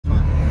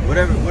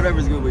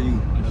Whatever's good with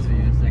you. Let's see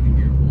a second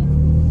gear pull.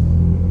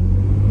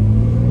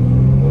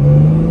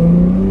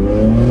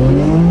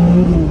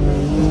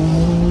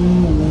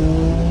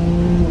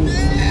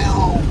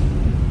 Damn!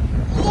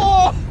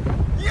 Oh!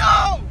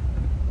 Yo!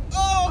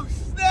 Oh,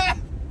 snap!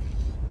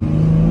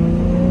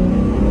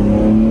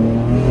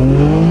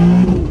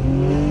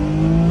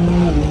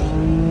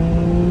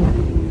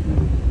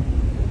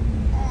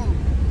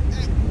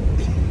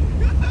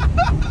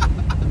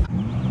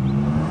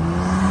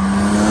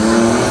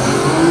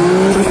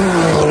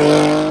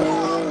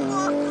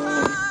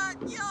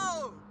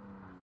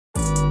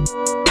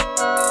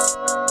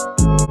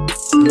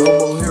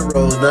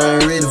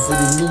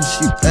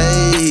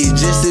 Hey,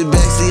 just sit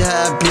back, see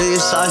how I play it.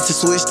 Shots to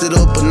switched it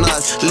up a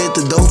notch. Let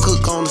the dough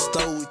cook on the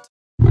stove.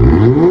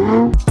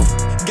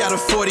 Got a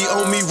 40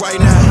 on me right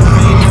now.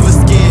 Ain't never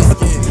scared.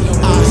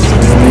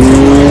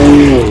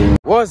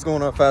 What's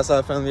going on, Fast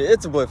Life family?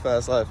 It's your boy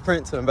Fast Life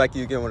Prince, and I'm back to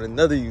you again with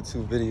another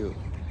YouTube video.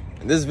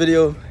 In this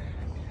video,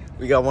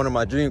 we got one of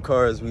my dream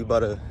cars. We about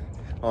to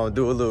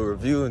do a little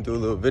review and do a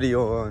little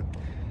video on.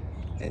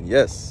 And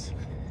yes,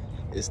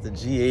 it's the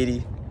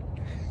G80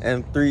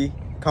 M3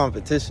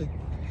 competition,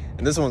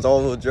 and this one's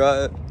all-wheel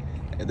drive,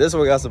 and this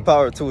one got some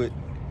power to it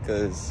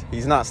because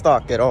he's not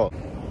stock at all.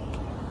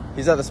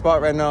 He's at the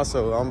spot right now,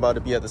 so I'm about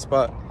to be at the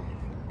spot,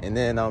 and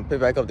then I'll pick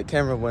back up the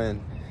camera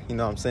when, you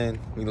know what I'm saying,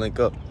 we link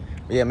up.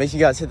 But yeah, make sure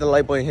you guys hit the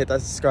like button, hit that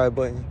subscribe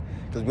button,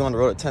 because we're on the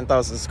road to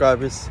 10,000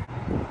 subscribers.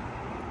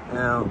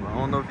 Damn, I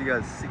don't know if you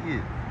guys see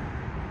it.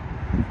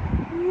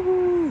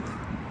 Woo.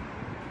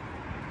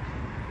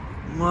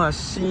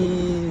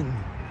 Machine.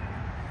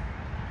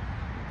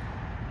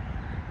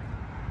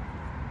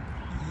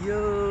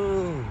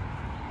 Yo,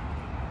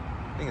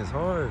 thing is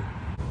hard,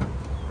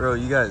 bro.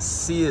 You guys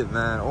see it,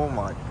 man? Oh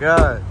my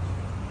god.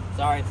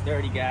 Sorry, it's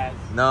dirty, guys.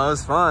 No,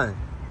 it's fine.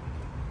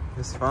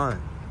 It's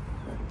fine.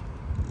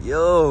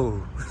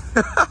 Yo,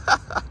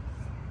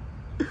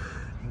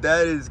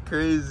 that is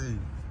crazy.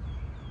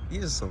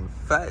 These are some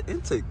fat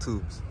intake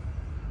tubes.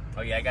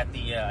 Oh yeah, I got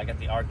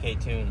the RK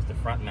tunes, the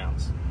front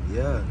mounts.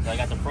 Yeah. So I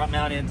got the front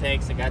mount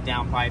intakes. I got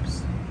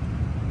downpipes.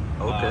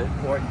 Okay.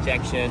 Port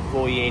injection,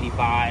 full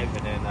E85,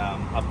 and then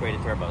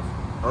upgraded turbos.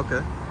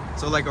 Okay.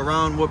 So like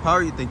around what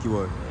power you think you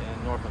are?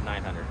 Yeah, north of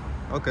 900.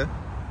 Okay.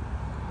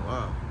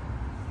 Wow.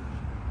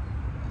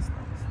 That's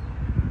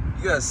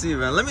nice. You guys see,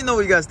 man. Let me know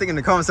what you guys think in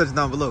the comment section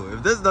down below.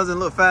 If this doesn't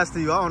look fast to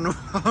you, I don't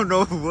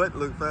know what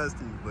look fast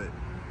to you, but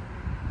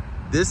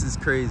this is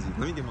crazy.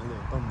 Let me get my little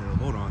thumbnail.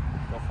 Hold on.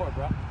 Go for it,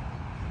 bro.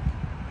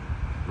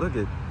 Look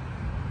at,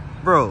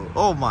 bro.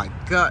 Oh my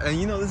god. And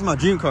you know this is my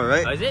dream car,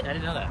 right? Oh, is it? I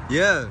didn't know that.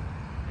 Yeah.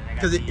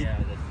 Because the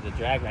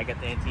drag, I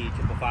got the NT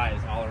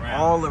 555s all around.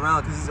 All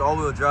around, because it's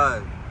all-wheel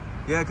drive.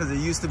 Yeah, because it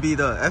used to be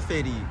the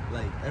F80,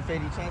 like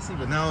F80 chassis,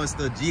 but now it's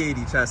the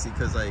G80 chassis.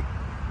 Because like,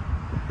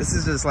 this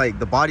is just like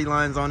the body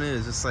lines on it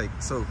is just like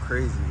so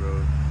crazy, bro.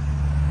 Look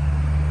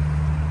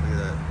at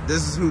that.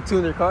 This is who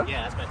tuned their car?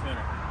 Yeah, that's my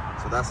tuner.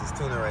 So that's his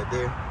tuner right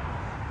there.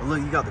 But look,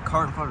 you got the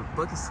car in front of the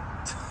buckets.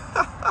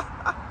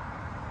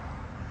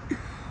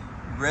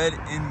 Red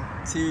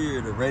interior,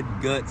 the red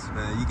guts,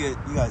 man. You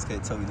guys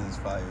can't tell me this is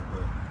fire,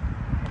 bro.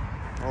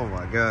 Oh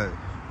my god.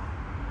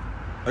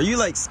 Are you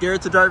like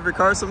scared to drive your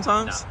car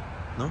sometimes?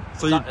 No. No?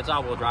 So it's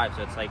all-wheel drive,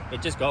 so it's like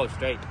it just goes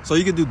straight. So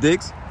you can do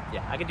digs?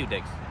 Yeah, I can do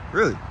digs.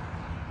 Really?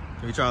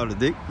 Can we try out a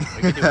dig? We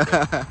can do a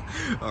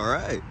dig. All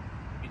right.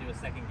 We can do a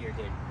second gear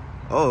dig.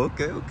 Oh,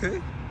 okay, okay.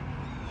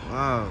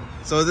 Wow.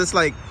 So is this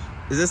like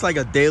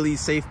a daily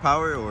safe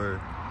power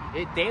or?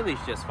 It daily's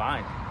just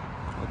fine.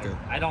 Okay.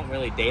 I don't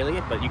really daily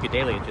it, but you could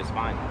daily it just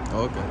fine.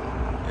 Okay.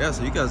 Yeah,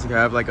 so you guys can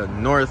have like a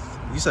north,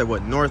 you said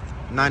what, north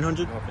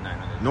 900? North of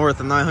 900. North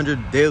of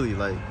 900 daily,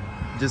 like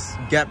just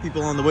gap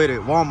people on the way to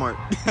Walmart.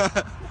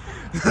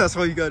 That's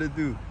what you gotta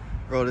do.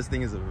 Bro, this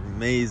thing is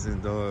amazing,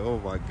 dog. Oh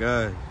my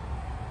god.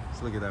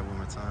 Let's look at that one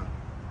more time.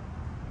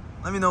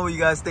 Let me know what you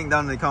guys think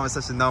down in the comment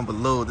section down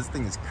below. This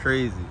thing is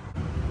crazy.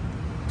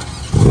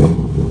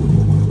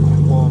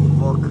 Oh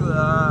my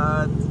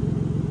god.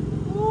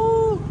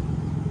 Woo.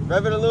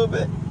 Rev it a little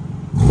bit.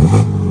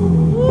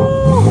 Woo.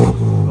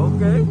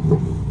 Okay.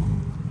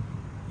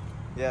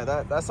 Yeah,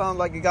 that sounds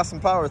like it got some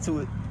power to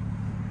it. A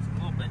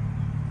little bit.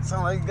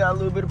 Sounds like it got a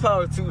little bit of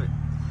power to it.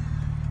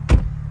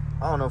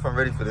 I don't know if I'm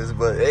ready for this,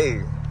 but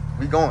hey,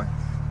 we going.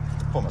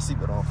 Put my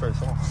seatbelt on first,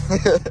 huh?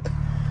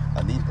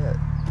 I need that.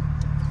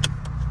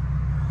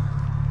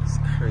 It's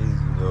crazy,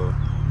 though.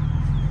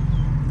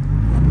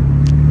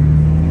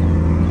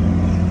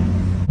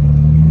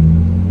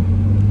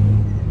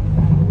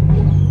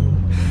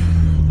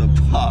 The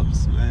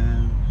pops,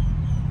 man.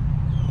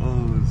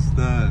 Oh,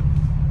 snap.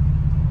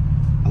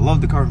 I love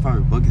the carbon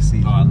fiber bucket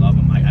seat. Oh, I love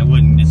them. I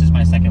wouldn't. This is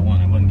my second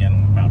one. I wouldn't get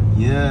them without it.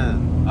 Yeah,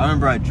 I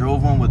remember I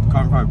drove one with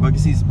carbon fiber bucket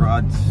seats, bro.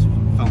 I just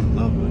fell in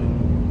love with it.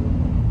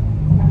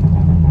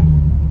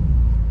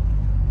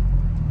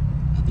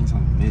 That thing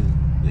sounds amazing.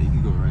 Yeah, you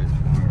can go right.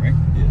 Right?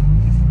 Yeah.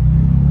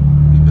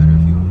 Be better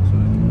if you go this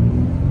way.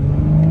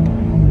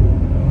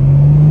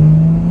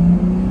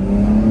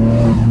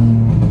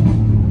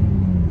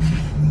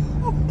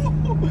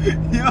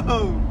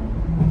 Yo,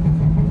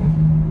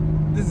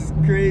 this is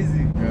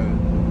crazy, bro.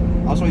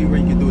 I'll show you where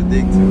you can do a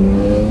dig too.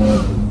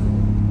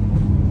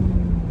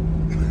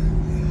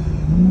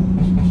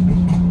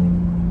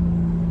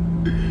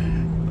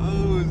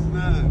 Oh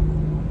snap!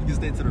 You can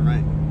stay to the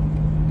right.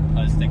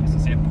 I'll just take us a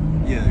sample.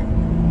 Yeah.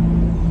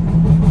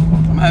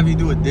 I'm gonna have you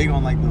do a dig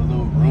on like the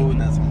little road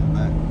that's on the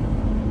back.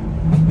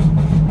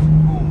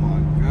 Oh my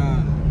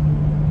god.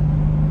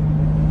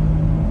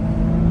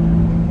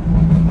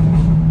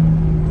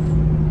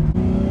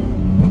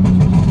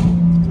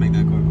 Let's make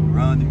that car go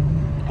around you.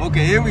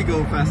 Okay, here we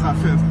go, fast hot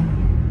fifth.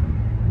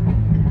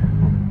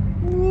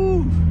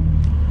 Woo.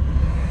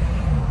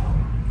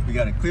 We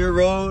got a clear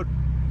road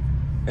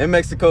in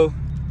Mexico.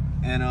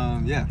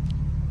 And yeah.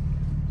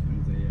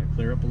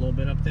 Clear up a little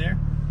bit up there.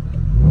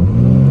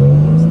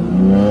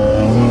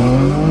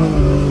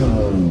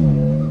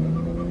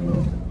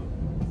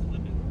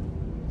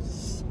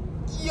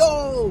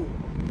 Yo!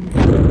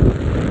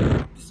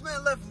 This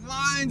man left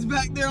lines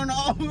back there on the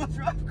all-wheel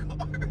drive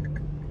car.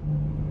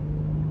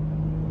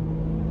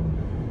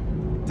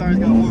 Tires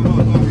got one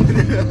more.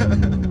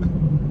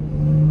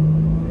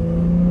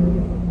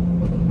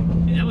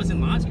 Yeah, that was in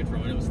launch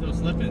control and it was still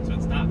slipping, so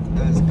it stopped.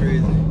 That's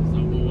crazy.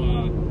 So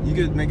we'll you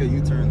could make a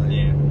U-turn like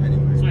yeah.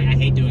 anyway. So I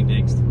hate doing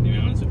digs, to be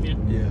honest with you.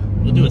 Yeah.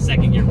 We'll do a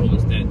second gear pull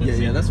instead.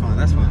 Yeah, that's fine,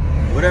 that's fine.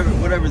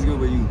 Whatever's good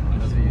with you.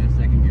 I'll show you a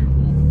second gear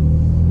pull.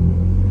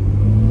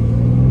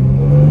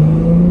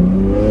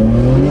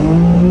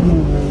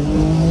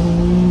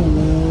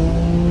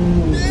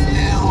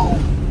 Damn!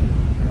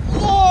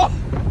 Oh!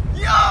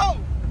 Yo!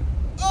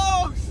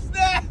 Oh,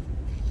 snap!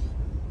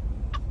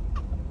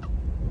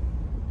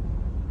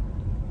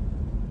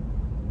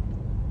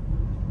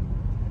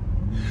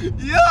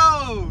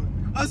 Yo!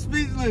 I'm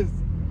speechless.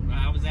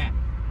 How was that?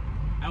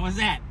 How was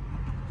that?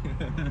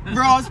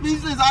 Bro, I'm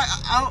speechless.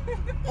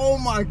 Oh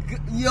my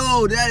god.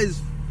 Yo, that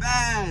is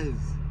fast.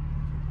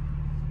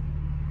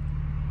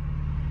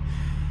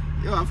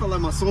 Yo, I felt like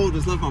my soul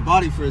just left my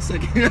body for a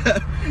second.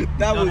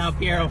 That was how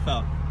Piero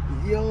felt.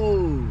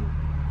 Yo.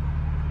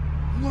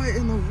 What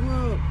in the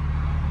world?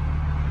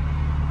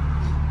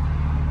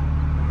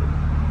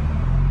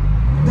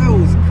 That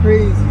was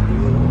crazy,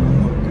 dude.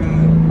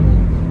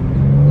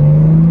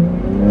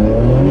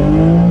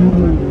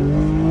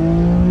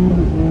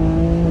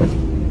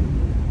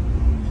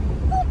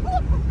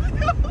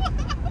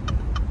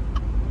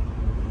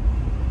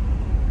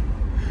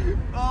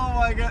 Oh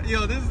my god.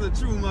 Yo, this is a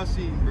true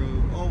machine, bro.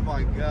 Oh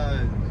my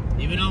god.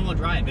 Even all-wheel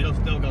drive, it'll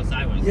still go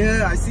sideways.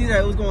 Yeah, I see that.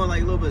 It was going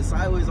like a little bit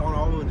sideways on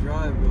all-wheel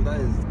drive, bro. That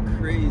is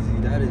crazy.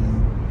 That is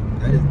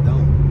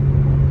dumb.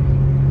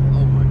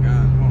 Oh my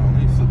god. Hold on,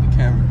 let me flip the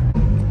camera.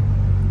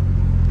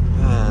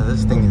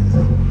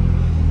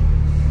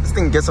 This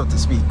thing gets up to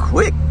speed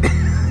quick.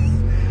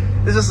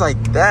 It's just like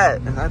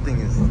that, and that thing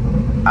is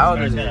out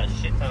of It's there. got a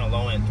shit ton of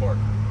low-end torque.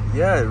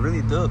 Yeah, it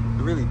really do. It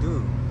really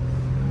do.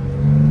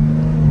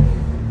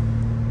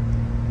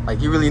 Like,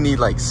 you really need,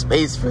 like,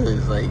 space for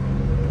this. Like,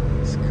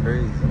 it's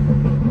crazy.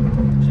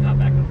 Should hop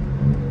back up.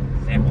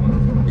 Sample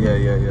on.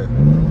 Yeah.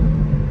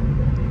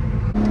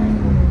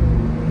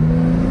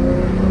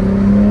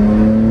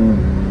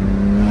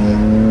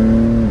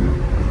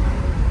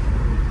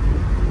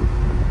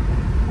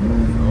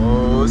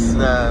 Oh,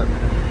 snap.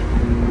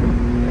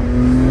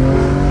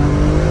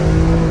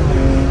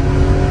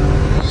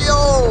 Yo!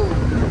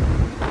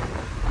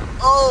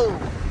 Oh!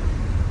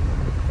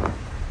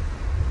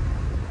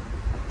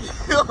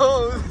 Yo,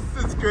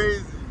 this is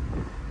crazy.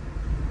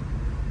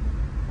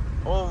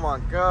 Oh my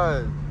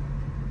god.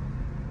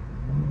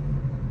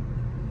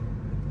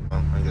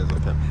 I guess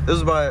okay. This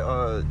is by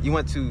you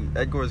went to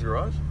Edgar's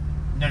garage?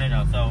 No.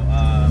 So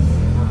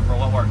for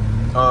what work?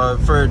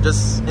 For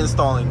just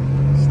installing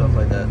stuff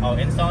like that. Oh,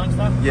 installing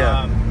stuff?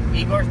 Yeah.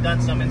 Igor's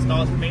done some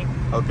installs for me.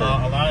 Okay.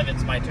 A lot of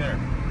it's my tuner.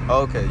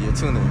 Oh, okay, you're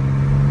tuning.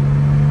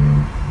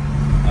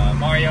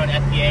 Mario and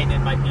FPA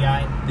did my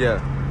PI. Yeah.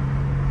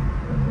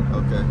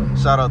 Okay.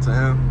 Shout out to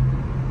him.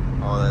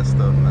 All that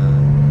stuff,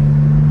 man.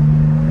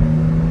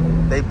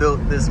 They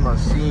built this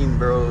machine,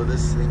 bro.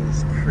 This thing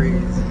is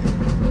crazy.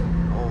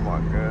 Oh my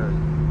god.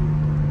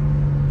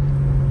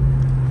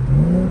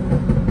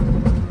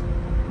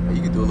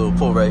 You can do a little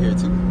pull right here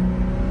too.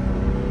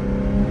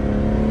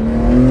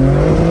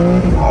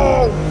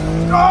 Oh!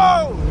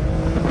 Oh!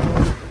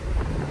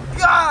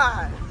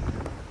 God!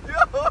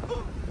 Yo!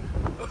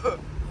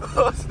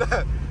 Oh,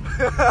 snap.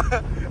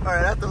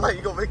 Alright, at the light,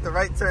 you gonna make the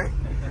right turn.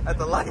 At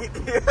the light.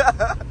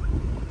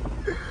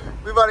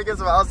 We about to get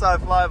some outside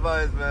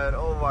flybys, man.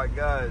 Oh my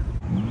god.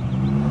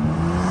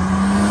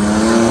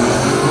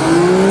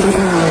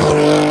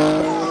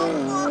 Oh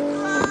my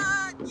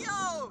god!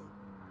 Yo!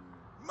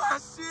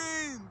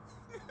 Machine!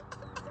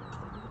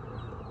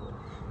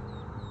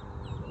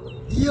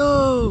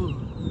 Yo!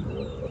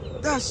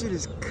 That shit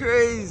is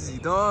crazy,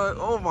 dog.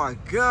 Oh my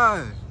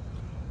god.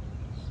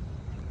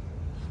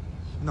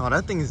 No,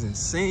 that thing is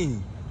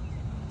insane.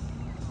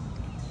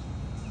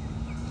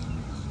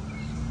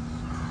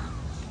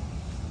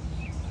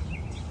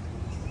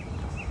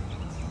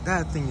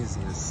 That thing is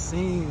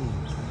insane.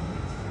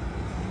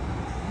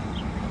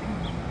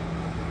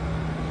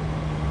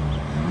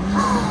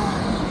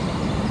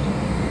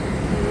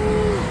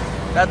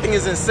 That thing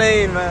is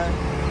insane, man.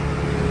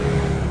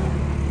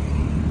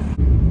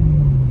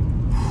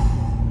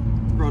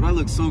 Bro, that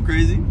looks so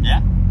crazy.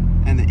 Yeah.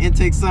 And the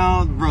intake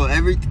sound, bro,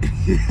 everything.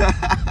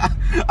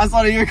 I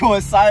saw the gear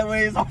going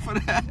sideways off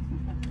of that.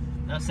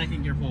 That's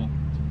second gear pull.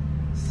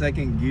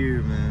 Second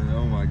gear, man.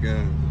 Oh my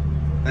god.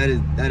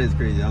 That is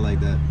crazy. I like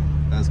that.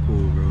 That's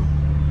cool, bro.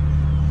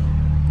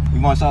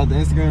 You want to shout out the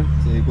Instagram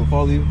so you can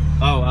follow you?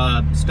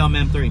 Oh, Scum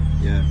M3.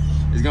 Yeah.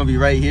 It's gonna be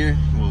right here.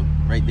 Well,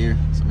 right there.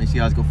 So make sure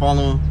you guys go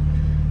follow him.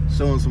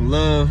 Show him some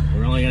love.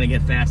 We're only gonna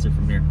get faster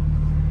from here.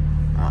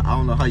 I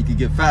don't know how you could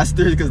get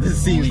faster because this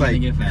seems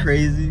like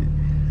crazy.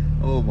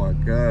 Oh my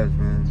gosh,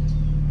 man.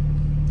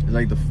 It's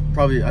like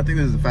probably, I think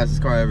this is the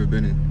fastest car I've ever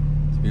been in,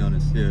 to be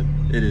honest. Yeah,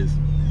 it is.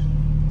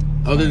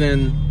 Other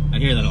than, I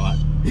hear that a lot.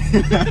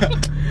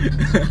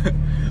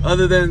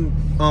 other than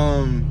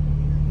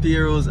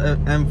Piero's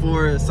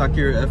M4,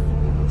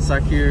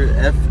 Sakir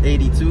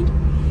F82,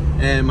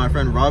 and my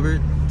friend Robert,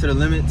 To The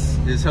Limits,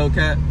 his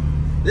Hellcat.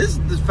 This is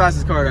the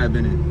fastest car that I've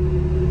been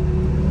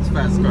in. It's the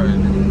fastest car I've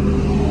been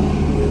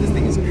in. This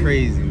thing is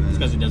crazy, man. It's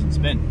because it doesn't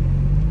spin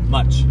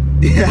much.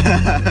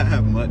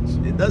 Yeah, much.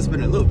 It does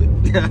spin a little bit.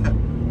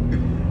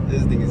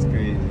 This thing is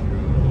crazy, bro.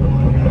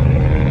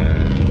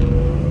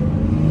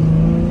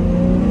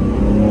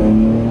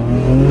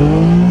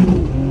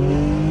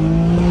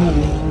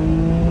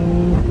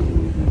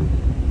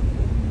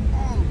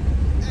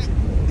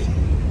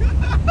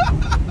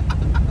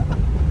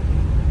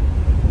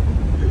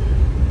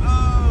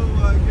 Oh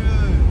my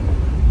god.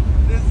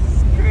 This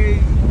is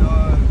crazy,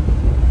 dog.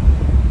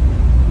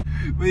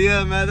 But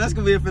yeah, man, that's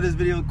gonna be it for this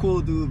video.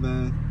 Cool dude,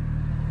 man.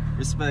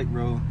 Respect,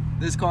 bro.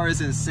 This car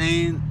is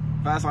insane.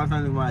 Fast Life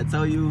family, when I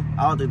tell you,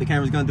 I don't think the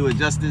camera's gonna do it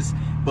justice,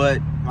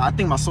 but I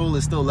think my soul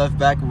is still left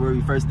back where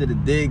we first did a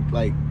dig.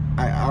 Like,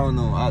 I don't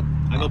know. I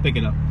go pick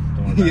it up.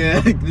 Don't worry yeah,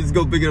 about it. just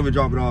go pick it up and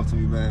drop it off to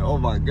me, man. Oh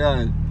my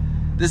god.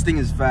 This thing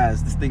is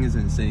fast. This thing is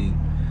insane.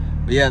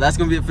 But yeah, that's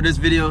gonna be it for this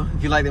video.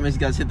 If you like it, make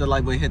sure you guys hit the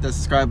like button, hit that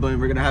subscribe button.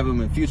 We're gonna have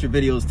him in future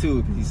videos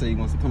too, because he said he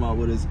wants to come out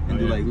with us and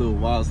do like little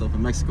wild stuff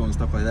in Mexico and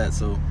stuff like that.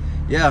 So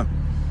yeah,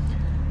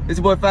 it's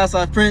your boy Fast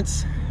Life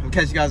Prince. I'll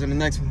catch you guys in the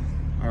next one.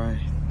 All right.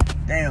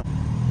 Damn.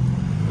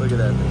 Look at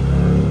that thing.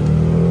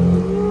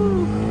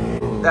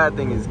 That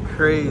thing is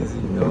crazy,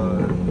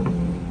 dog.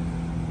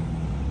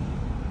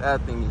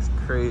 That thing is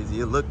crazy.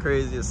 It look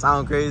crazy. It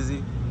sound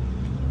crazy.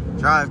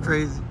 Drive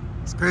crazy.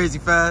 It's crazy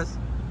fast.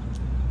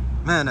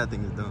 Man, that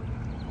thing is dumb.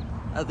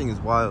 That thing is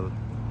wild.